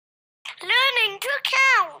Learning to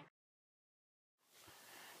count.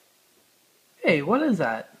 Hey, what is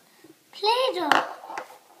that? Play-Doh.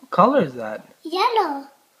 What color is that? Yellow.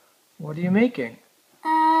 What are you making?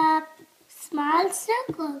 Small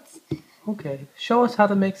circles. Okay, show us how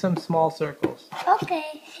to make some small circles.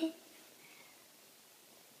 Okay.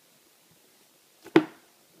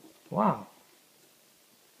 Wow.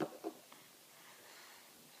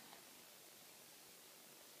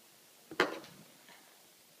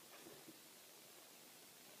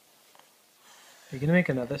 Are you going to make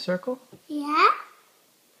another circle? Yeah.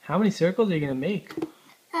 How many circles are you going to make?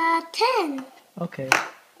 10. Okay.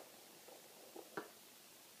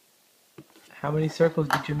 How many circles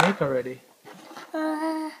did you make already?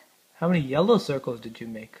 Uh, How many yellow circles did you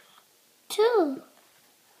make? 2.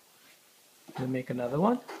 Can you make another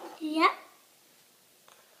one? Yeah.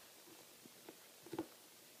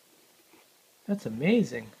 That's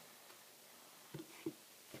amazing.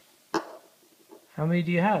 How many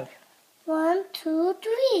do you have? 1, 2,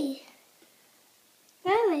 3.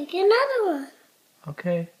 I'll make another one.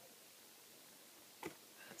 Okay.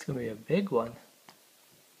 That's going to be a big one.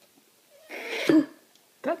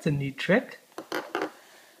 That's a neat trick.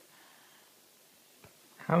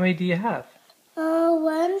 How many do you have?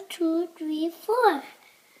 1, 2, 3, 4.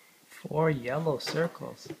 4 yellow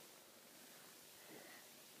circles.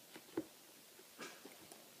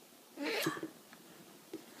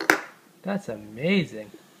 That's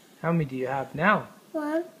amazing. How many do you have now?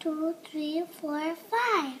 1, 2, 3, 4,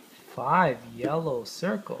 5. 5 yellow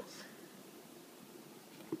circles.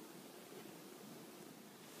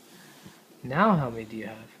 Now how many do you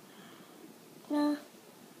have?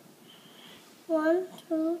 1,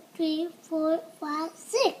 2, 3, 4, 5,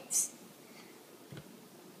 6.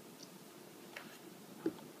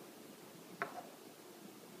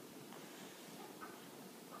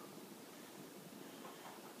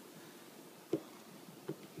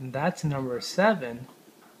 And that's number 7.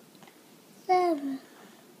 7.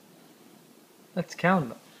 Let's count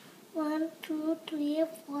them. 1, 2, 3,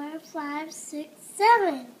 4, 5, 6,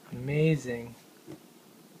 7. Amazing.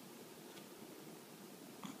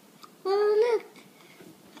 Oh,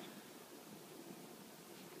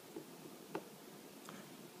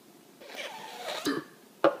 look.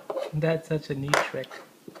 That's such a neat trick.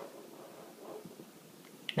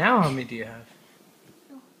 Now how many do you have?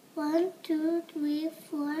 1, 2, 3,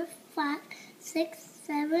 4, 5, 6,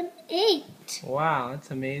 7, 8. Wow, that's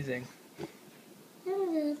amazing.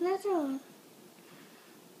 There's another one.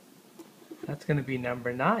 That's going to be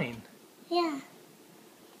number 9. Yeah.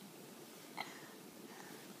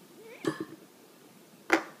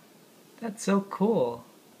 That's so cool.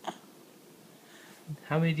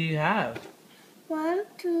 How many do you have? 1,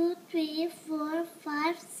 2, 3, 4,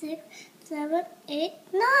 5, 6, 7, 8,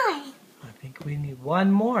 9. I think we need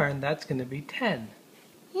one more, and that's going to be 10.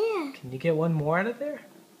 Yeah. Can you get one more out of there?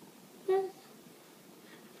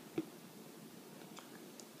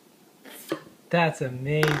 That's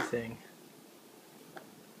amazing.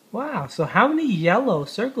 Wow, so how many yellow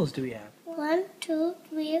circles do we have? 1, 2,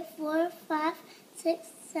 3, 4, 5, 6,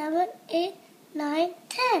 7, 8, 9,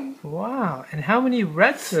 10. Wow, and how many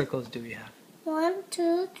red circles do we have? 1,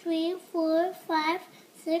 2, 3, 4, 5,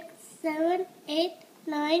 6, 7, 8,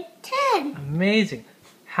 9, 10. Amazing.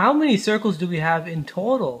 How many circles do we have in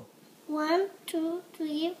total? 1, 2,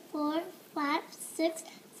 3, 4, 5, 6,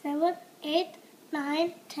 7, 8,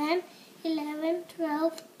 9, 10, 11,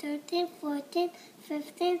 12, 13, 14,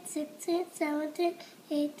 15, 16, 17,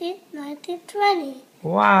 18, 19, 20.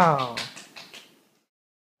 Wow.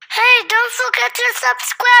 Hey, don't forget to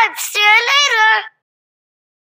subscribe. See you later.